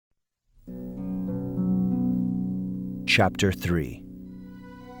Chapter 3.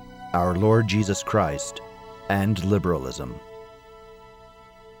 Our Lord Jesus Christ and Liberalism.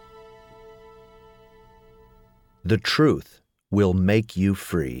 The truth will make you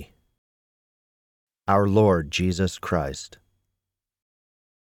free. Our Lord Jesus Christ.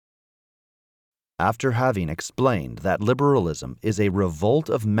 After having explained that liberalism is a revolt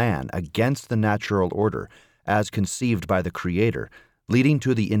of man against the natural order as conceived by the Creator, leading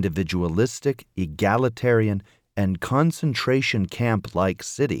to the individualistic, egalitarian, and concentration camp-like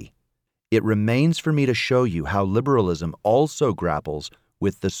city, it remains for me to show you how liberalism also grapples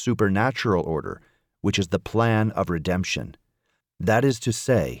with the supernatural order, which is the plan of redemption. That is to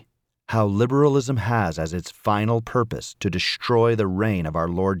say, how liberalism has as its final purpose to destroy the reign of our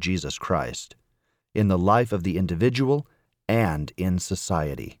Lord Jesus Christ in the life of the individual and in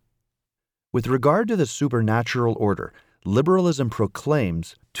society. With regard to the supernatural order, liberalism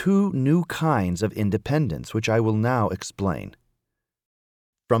proclaims two new kinds of independence, which I will now explain.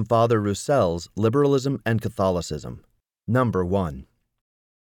 From Father Roussel's Liberalism and Catholicism. Number 1.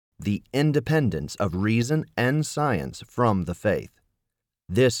 The independence of reason and science from the faith.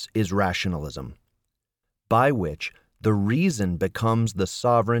 This is rationalism, by which the reason becomes the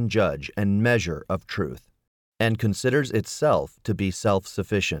sovereign judge and measure of truth, and considers itself to be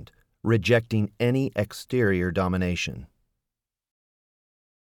self-sufficient, rejecting any exterior domination.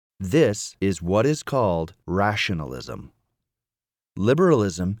 This is what is called rationalism.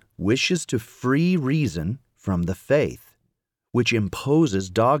 Liberalism wishes to free reason from the faith, which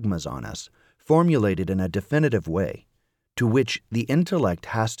imposes dogmas on us, formulated in a definitive way, to which the intellect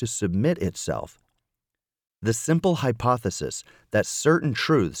has to submit itself. The simple hypothesis that certain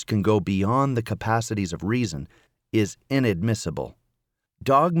truths can go beyond the capacities of reason is inadmissible.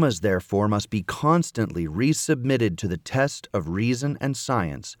 Dogmas, therefore, must be constantly resubmitted to the test of reason and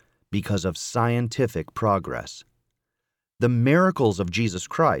science because of scientific progress. The miracles of Jesus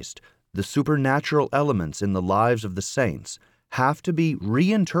Christ, the supernatural elements in the lives of the saints, have to be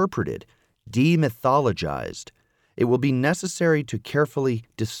reinterpreted, demythologized. It will be necessary to carefully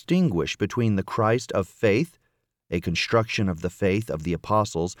distinguish between the Christ of faith, a construction of the faith of the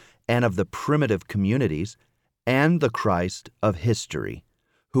apostles and of the primitive communities, and the Christ of history,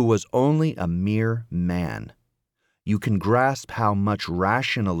 who was only a mere man. You can grasp how much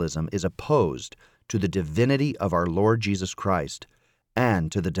rationalism is opposed to the divinity of our Lord Jesus Christ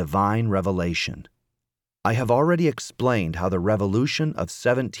and to the divine revelation. I have already explained how the Revolution of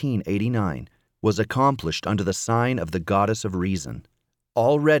 1789 was accomplished under the sign of the Goddess of Reason.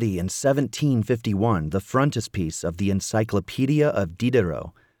 Already in 1751, the frontispiece of the Encyclopedia of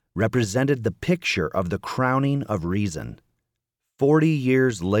Diderot represented the picture of the crowning of reason. 40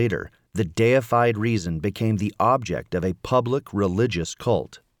 years later, the deified reason became the object of a public religious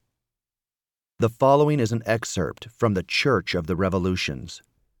cult. The following is an excerpt from the Church of the Revolutions.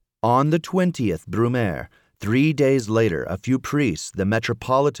 On the 20th Brumaire, 3 days later, a few priests, the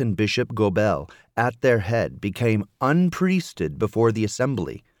Metropolitan Bishop Gobel, at their head, became unpriested before the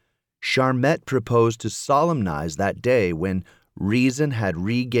assembly. Charmette proposed to solemnize that day when reason had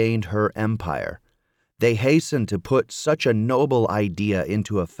regained her empire. They hastened to put such a noble idea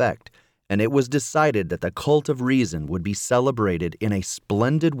into effect, and it was decided that the cult of reason would be celebrated in a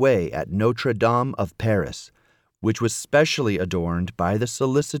splendid way at Notre Dame of Paris, which was specially adorned by the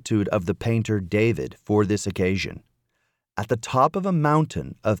solicitude of the painter David for this occasion. At the top of a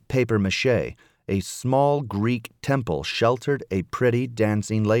mountain of papier-mâché, a small Greek temple sheltered a pretty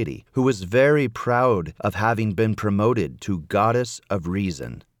dancing lady who was very proud of having been promoted to Goddess of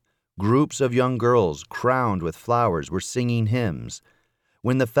Reason. Groups of young girls crowned with flowers were singing hymns.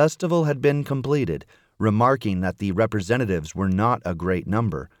 When the festival had been completed, remarking that the representatives were not a great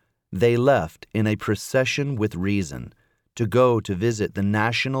number, they left in a procession with reason to go to visit the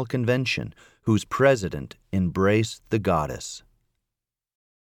National Convention, whose president embraced the goddess.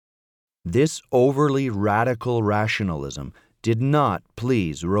 This overly radical rationalism did not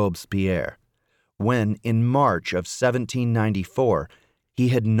please Robespierre, when in March of 1794 he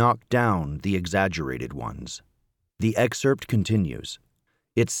had knocked down the exaggerated ones. The excerpt continues.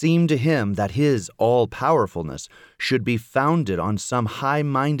 It seemed to him that his all-powerfulness should be founded on some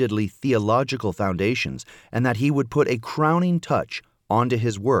high-mindedly theological foundations, and that he would put a crowning touch onto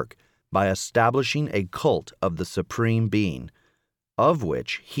his work by establishing a cult of the Supreme Being, of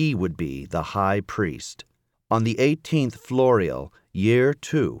which he would be the high priest. On the 18th Floréal, year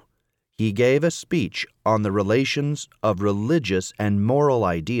 2, he gave a speech on the relations of religious and moral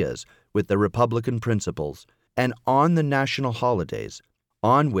ideas with the Republican principles, and on the national holidays,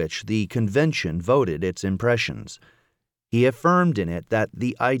 on which the convention voted its impressions. He affirmed in it that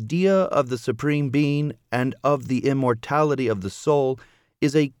the idea of the Supreme Being and of the immortality of the soul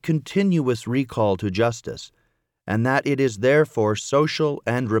is a continuous recall to justice, and that it is therefore social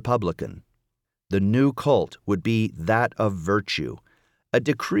and republican. The new cult would be that of virtue. A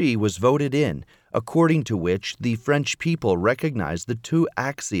decree was voted in, according to which the French people recognized the two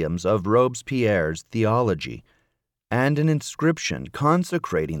axioms of Robespierre's theology, and an inscription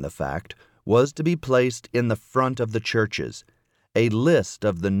consecrating the fact was to be placed in the front of the churches. A list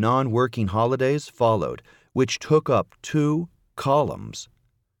of the non-working holidays followed, which took up 2 columns.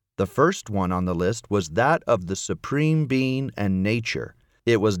 The first one on the list was that of the Supreme Being and Nature.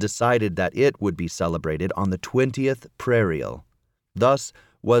 It was decided that it would be celebrated on the 20th prairial. Thus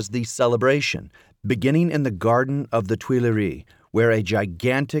was the celebration, beginning in the garden of the Tuileries, where a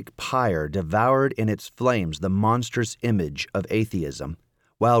gigantic pyre devoured in its flames the monstrous image of atheism,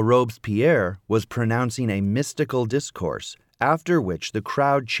 while Robespierre was pronouncing a mystical discourse, after which the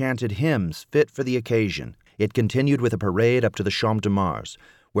crowd chanted hymns fit for the occasion. It continued with a parade up to the Champ de Mars,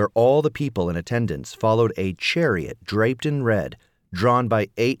 where all the people in attendance followed a chariot draped in red, drawn by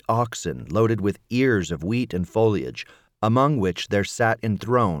 8 oxen loaded with ears of wheat and foliage, among which there sat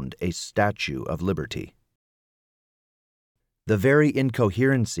enthroned a statue of liberty. The very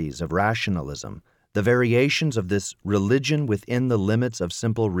incoherencies of rationalism, the variations of this religion within the limits of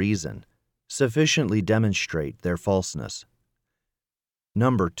simple reason, sufficiently demonstrate their falseness.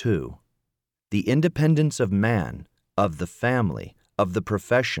 Number 2. The independence of man, of the family, of the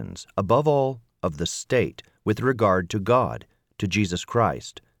professions, above all, of the state, with regard to God, to Jesus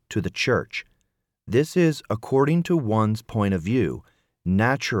Christ, to the Church. This is, according to one's point of view,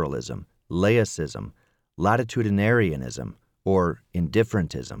 naturalism, laicism, latitudinarianism, or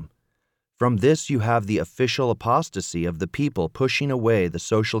indifferentism. From this you have the official apostasy of the people pushing away the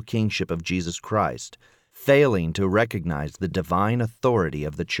social kingship of Jesus Christ, failing to recognize the divine authority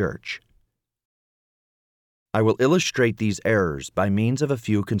of the Church. I will illustrate these errors by means of a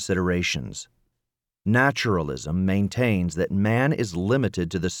few considerations. Naturalism maintains that man is limited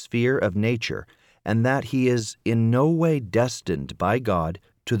to the sphere of nature and that he is in no way destined by God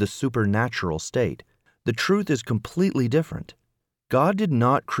to the supernatural state. The truth is completely different. God did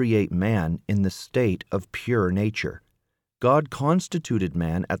not create man in the state of pure nature. God constituted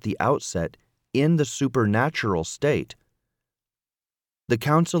man at the outset in the supernatural state. The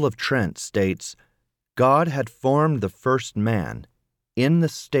Council of Trent states, God had formed the first man in the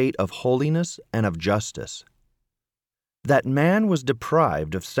state of holiness and of justice. That man was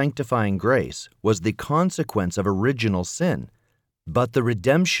deprived of sanctifying grace was the consequence of original sin, but the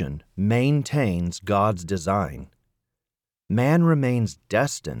redemption maintains God's design. Man remains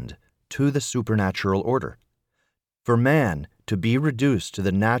destined to the supernatural order. For man to be reduced to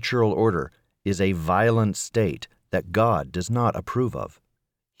the natural order is a violent state that God does not approve of.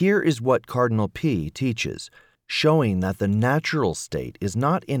 Here is what Cardinal P. teaches, showing that the natural state is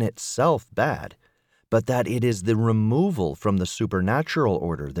not in itself bad, but that it is the removal from the supernatural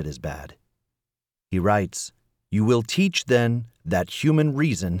order that is bad. He writes, "You will teach then that human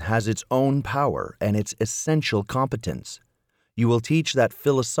reason has its own power and its essential competence. You will teach that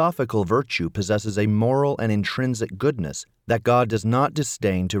philosophical virtue possesses a moral and intrinsic goodness that God does not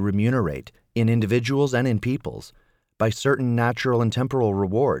disdain to remunerate, in individuals and in peoples, by certain natural and temporal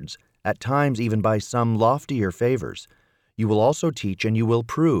rewards, at times even by some loftier favors. You will also teach and you will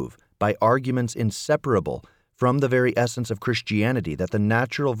prove, by arguments inseparable from the very essence of Christianity, that the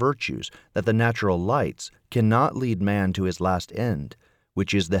natural virtues, that the natural lights, cannot lead man to his last end,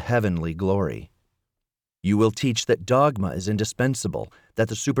 which is the heavenly glory. You will teach that dogma is indispensable, that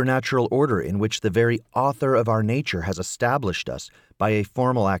the supernatural order in which the very author of our nature has established us by a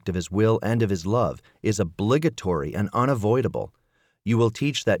formal act of his will and of his love is obligatory and unavoidable. You will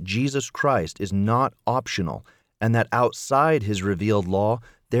teach that Jesus Christ is not optional, and that outside his revealed law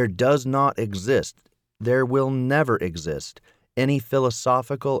there does not exist, there will never exist, any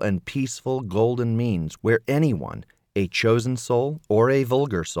philosophical and peaceful golden means where anyone, a chosen soul or a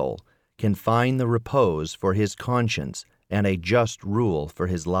vulgar soul, can find the repose for his conscience and a just rule for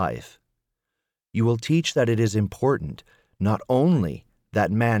his life. You will teach that it is important not only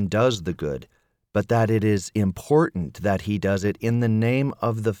that man does the good, but that it is important that he does it in the name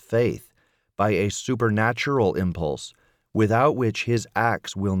of the faith, by a supernatural impulse, without which his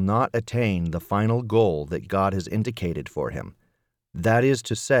acts will not attain the final goal that God has indicated for him, that is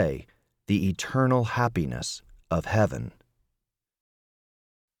to say, the eternal happiness of heaven.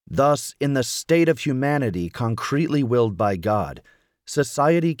 Thus, in the state of humanity concretely willed by God,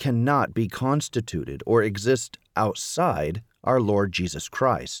 society cannot be constituted or exist outside our Lord Jesus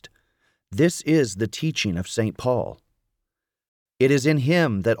Christ. This is the teaching of St. Paul. It is in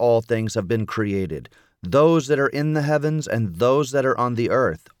him that all things have been created, those that are in the heavens and those that are on the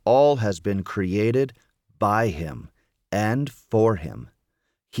earth. All has been created by him and for him.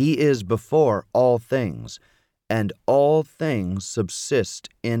 He is before all things, and all things subsist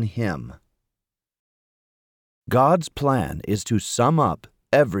in him. God's plan is to sum up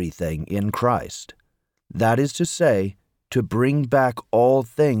everything in Christ. That is to say, to bring back all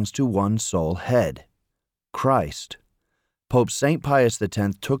things to one sole head, Christ. Pope St. Pius X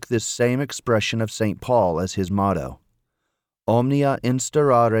took this same expression of St. Paul as his motto, Omnia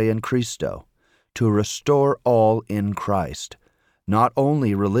instaurare in Christo, to restore all in Christ, not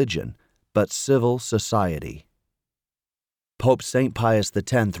only religion, but civil society. Pope St. Pius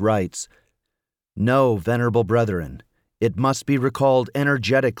X writes, "No, venerable brethren, it must be recalled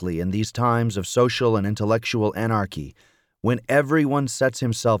energetically in these times of social and intellectual anarchy, when everyone sets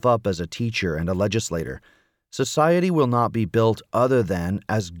himself up as a teacher and a legislator. Society will not be built other than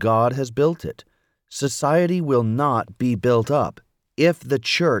as God has built it. Society will not be built up if the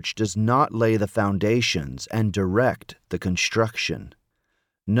Church does not lay the foundations and direct the construction.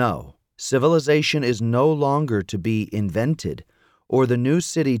 No, civilization is no longer to be invented, or the new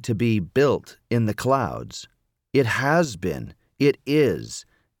city to be built in the clouds. It has been, it is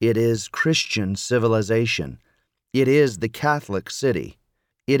Christian civilization. It is the Catholic city.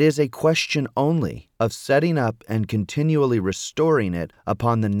 It is a question only of setting up and continually restoring it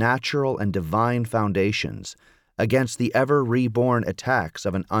upon the natural and divine foundations, against the ever-reborn attacks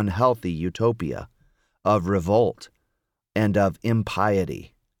of an unhealthy utopia, of revolt, and of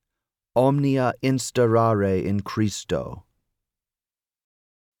impiety. Omnia instaurare in Christo."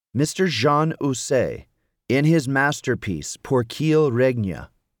 Mr. Jean Houssaye, in his masterpiece Pour qu'il règne,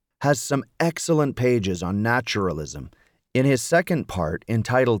 has some excellent pages on naturalism. In his second part,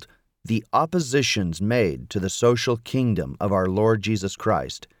 entitled The Oppositions Made to the Social Kingdom of Our Lord Jesus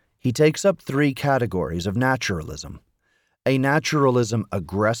Christ, he takes up 3 categories of naturalism. A naturalism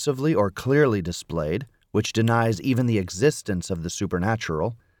aggressively or clearly displayed, which denies even the existence of the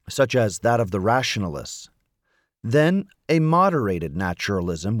supernatural, such as that of the rationalists. Then, a moderated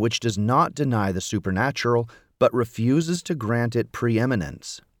naturalism which does not deny the supernatural, but refuses to grant it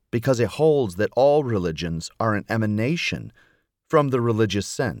preeminence, because it holds that all religions are an emanation from the religious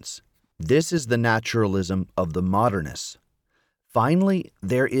sense. This is the naturalism of the modernists. Finally,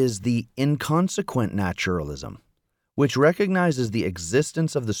 there is the inconsequent naturalism, which recognizes the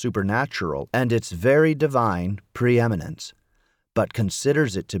existence of the supernatural and its very divine preeminence, but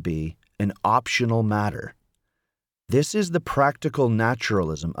considers it to be an optional matter. This is the practical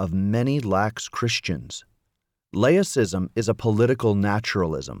naturalism of many lax Christians. Laicism is a political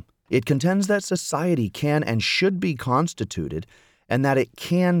naturalism. It contends that society can and should be constituted, and that it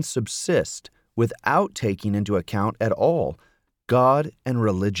can subsist without taking into account at all God and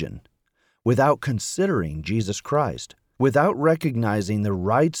religion, without considering Jesus Christ, without recognizing the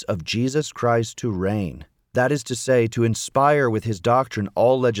rights of Jesus Christ to reign, that is to say, to inspire with his doctrine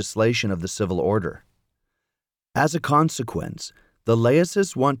all legislation of the civil order. As a consequence, the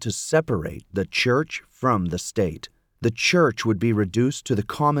laicists want to separate the Church from the state. The Church would be reduced to the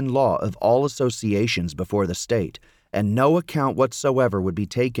common law of all associations before the state, and no account whatsoever would be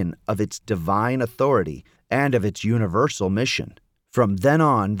taken of its divine authority and of its universal mission. From then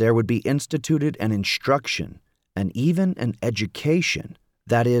on, there would be instituted an instruction, and even an education,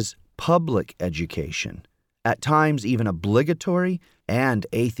 that is, public education, at times even obligatory and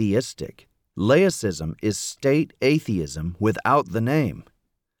atheistic. Laicism is state atheism without the name.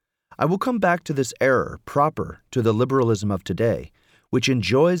 I will come back to this error proper to the liberalism of today, which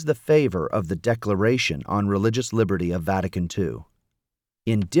enjoys the favor of the Declaration on Religious Liberty of Vatican II.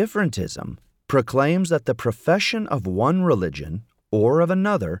 Indifferentism proclaims that the profession of one religion or of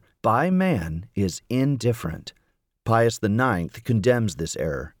another by man is indifferent. Pius IX condemns this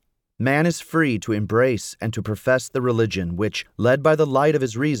error. Man is free to embrace and to profess the religion which, led by the light of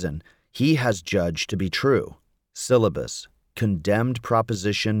his reason, he has judged to be true. Syllabus, condemned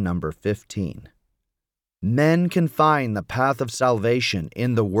proposition number 15. Men can find the path of salvation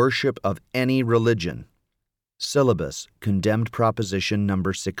in the worship of any religion. Syllabus, condemned proposition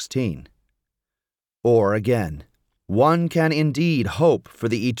number 16. Or again, one can indeed hope for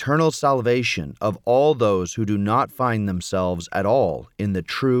the eternal salvation of all those who do not find themselves at all in the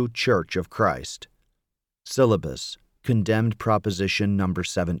true Church of Christ. Syllabus, condemned proposition number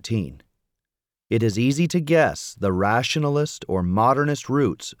 17. It is easy to guess the rationalist or modernist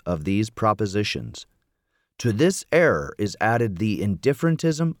roots of these propositions. To this error is added the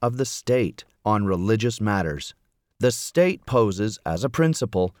indifferentism of the state on religious matters. The state poses, as a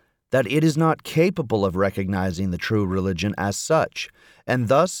principle, that it is not capable of recognizing the true religion as such, and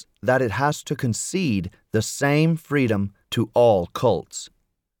thus that it has to concede the same freedom to all cults.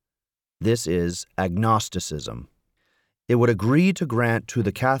 This is agnosticism. It would agree to grant to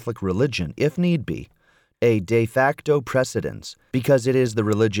the Catholic religion, if need be, a de facto precedence because it is the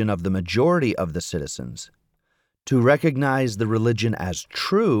religion of the majority of the citizens. To recognize the religion as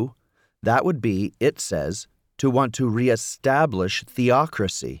true, that would be, it says, to want to reestablish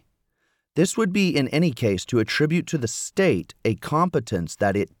theocracy. This would be, in any case, to attribute to the state a competence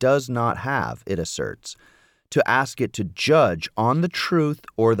that it does not have, it asserts, to ask it to judge on the truth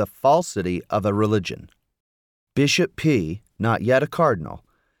or the falsity of a religion. Bishop P., not yet a cardinal,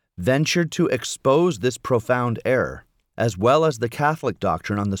 ventured to expose this profound error, as well as the Catholic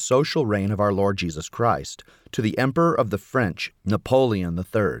doctrine on the social reign of our Lord Jesus Christ, to the Emperor of the French, Napoleon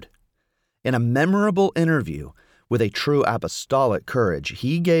III. In a memorable interview, with a true apostolic courage,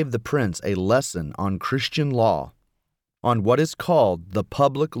 he gave the prince a lesson on Christian law, on what is called the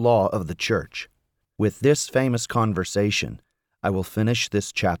public law of the Church. With this famous conversation, I will finish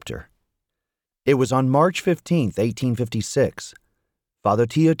this chapter. It was on March 15, 1856. Father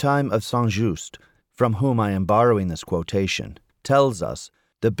Théotime of Saint-Just, from whom I am borrowing this quotation, tells us,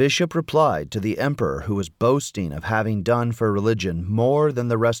 the bishop replied to the emperor who was boasting of having done for religion more than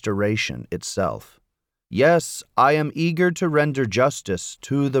the Restoration itself. Yes, I am eager to render justice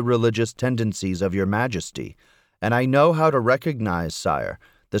to the religious tendencies of your majesty, and I know how to recognize, sire,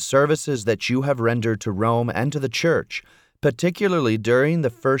 the services that you have rendered to Rome and to the Church, particularly during the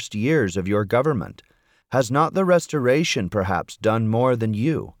first years of your government. Has not the Restoration perhaps done more than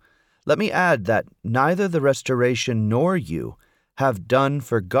you? Let me add that neither the Restoration nor you have done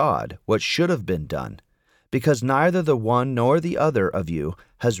for God what should have been done, because neither the one nor the other of you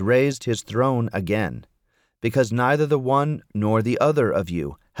has raised his throne again, because neither the one nor the other of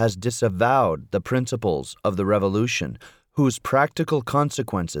you has disavowed the principles of the Revolution, whose practical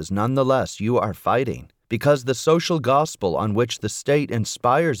consequences nonetheless you are fighting, because the social gospel on which the state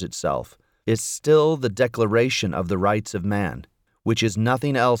inspires itself is still the declaration of the rights of man, which is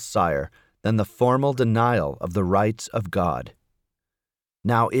nothing else, sire, than the formal denial of the rights of God.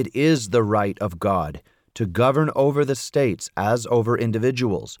 Now it is the right of God to govern over the states as over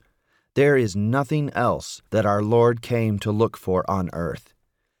individuals. There is nothing else that our Lord came to look for on earth.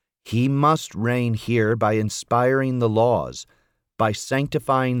 He must reign here by inspiring the laws, by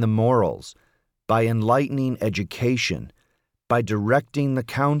sanctifying the morals, by enlightening education, by directing the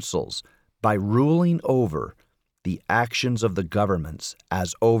councils, by ruling over the actions of the governments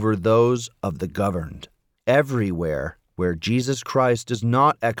as over those of the governed. Everywhere where Jesus Christ does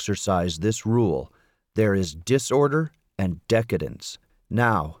not exercise this rule, there is disorder and decadence.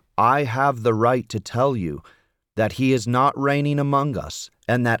 Now, I have the right to tell you that he is not reigning among us,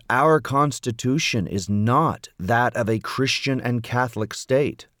 and that our Constitution is not that of a Christian and Catholic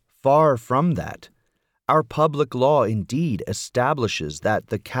state. Far from that. Our public law indeed establishes that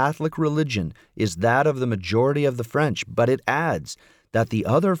the Catholic religion is that of the majority of the French, but it adds that the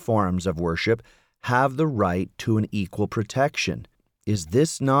other forms of worship have the right to an equal protection. Is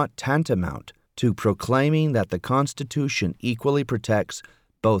this not tantamount to proclaiming that the Constitution equally protects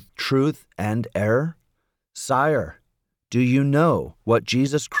both truth and error? Sire, do you know what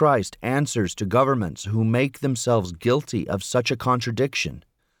Jesus Christ answers to governments who make themselves guilty of such a contradiction?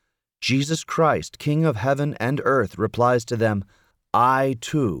 Jesus Christ, King of heaven and earth, replies to them, I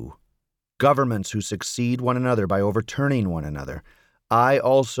too. Governments who succeed one another by overturning one another, I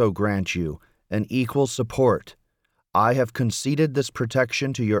also grant you an equal support. I have conceded this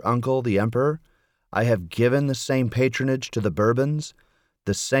protection to your uncle, the emperor. I have given the same patronage to the Bourbons,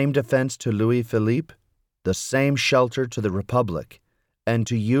 the same defense to Louis Philippe, the same shelter to the Republic, and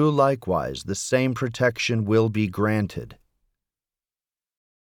to you likewise the same protection will be granted.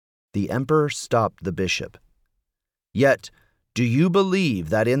 The emperor stopped the bishop. Yet, do you believe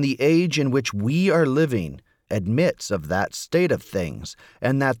that in the age in which we are living admits of that state of things,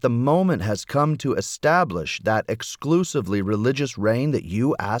 and that the moment has come to establish that exclusively religious reign that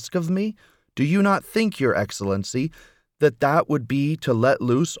you ask of me? Do you not think, Your Excellency, that would be to let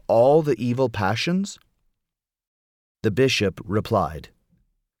loose all the evil passions? The bishop replied,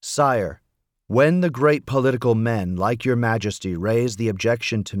 Sire, when the great political men like your majesty raise the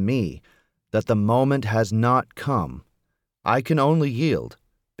objection to me that the moment has not come, I can only yield,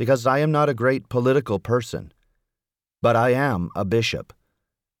 because I am not a great political person. But I am a bishop,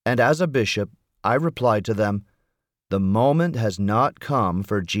 and as a bishop I replied to them, the moment has not come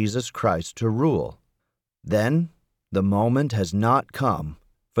for Jesus Christ to rule. Then the moment has not come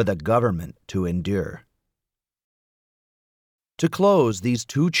for the government to endure. To close these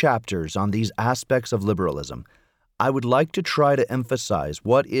 2 chapters on these aspects of liberalism, I would like to try to emphasize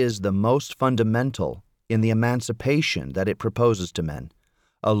what is the most fundamental in the emancipation that it proposes to men,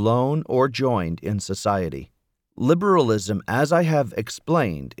 alone or joined in society. Liberalism, as I have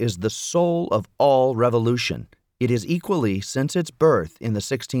explained, is the soul of all revolution. It is equally, since its birth in the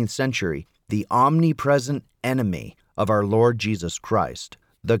 16th century, the omnipresent enemy of our Lord Jesus Christ,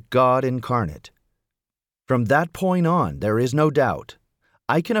 the God incarnate. From that point on, there is no doubt.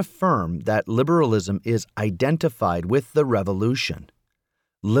 I can affirm that liberalism is identified with the revolution.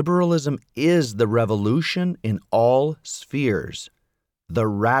 Liberalism is the revolution in all spheres, the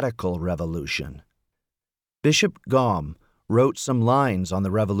radical revolution. Bishop Gaume wrote some lines on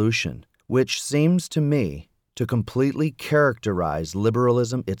the revolution, which seems to me to completely characterize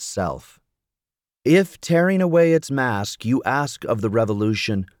liberalism itself. If, tearing away its mask, you ask of the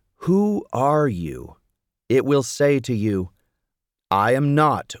revolution, "Who are you?" it will say to you, "I am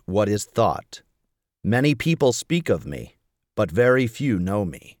not what is thought. Many people speak of me, but very few know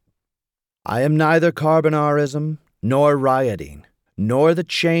me. I am neither Carbonarism, nor rioting, nor the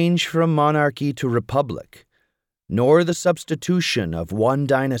change from monarchy to republic, nor the substitution of one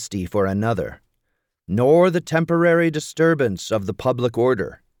dynasty for another, nor the temporary disturbance of the public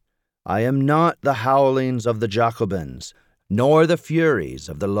order. I am not the howlings of the Jacobins, nor the furies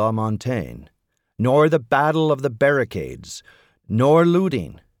of the La Montagne, nor the battle of the barricades, nor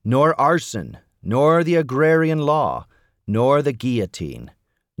looting, nor arson, nor the agrarian law, nor the guillotine,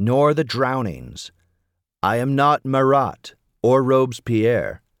 nor the drownings. I am not Marat, or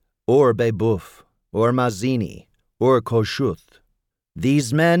Robespierre, or Babeuf, or Mazzini, or Kossuth.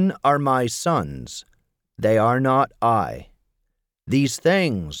 These men are my sons. They are not I. These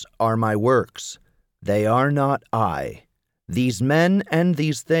things are my works. They are not I. These men and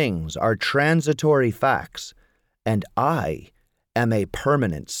these things are transitory facts, and I am a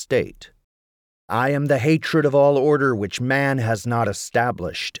permanent state. I am the hatred of all order which man has not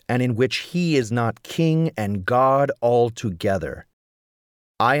established, and in which he is not king and God altogether.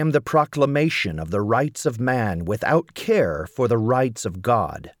 I am the proclamation of the rights of man without care for the rights of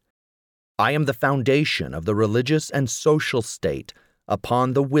God. I am the foundation of the religious and social state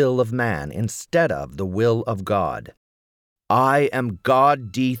upon the will of man instead of the will of God. I am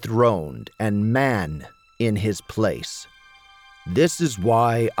God dethroned and man in his place. This is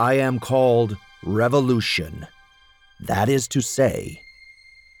why I am called revolution. That is to say,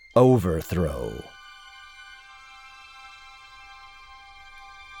 overthrow.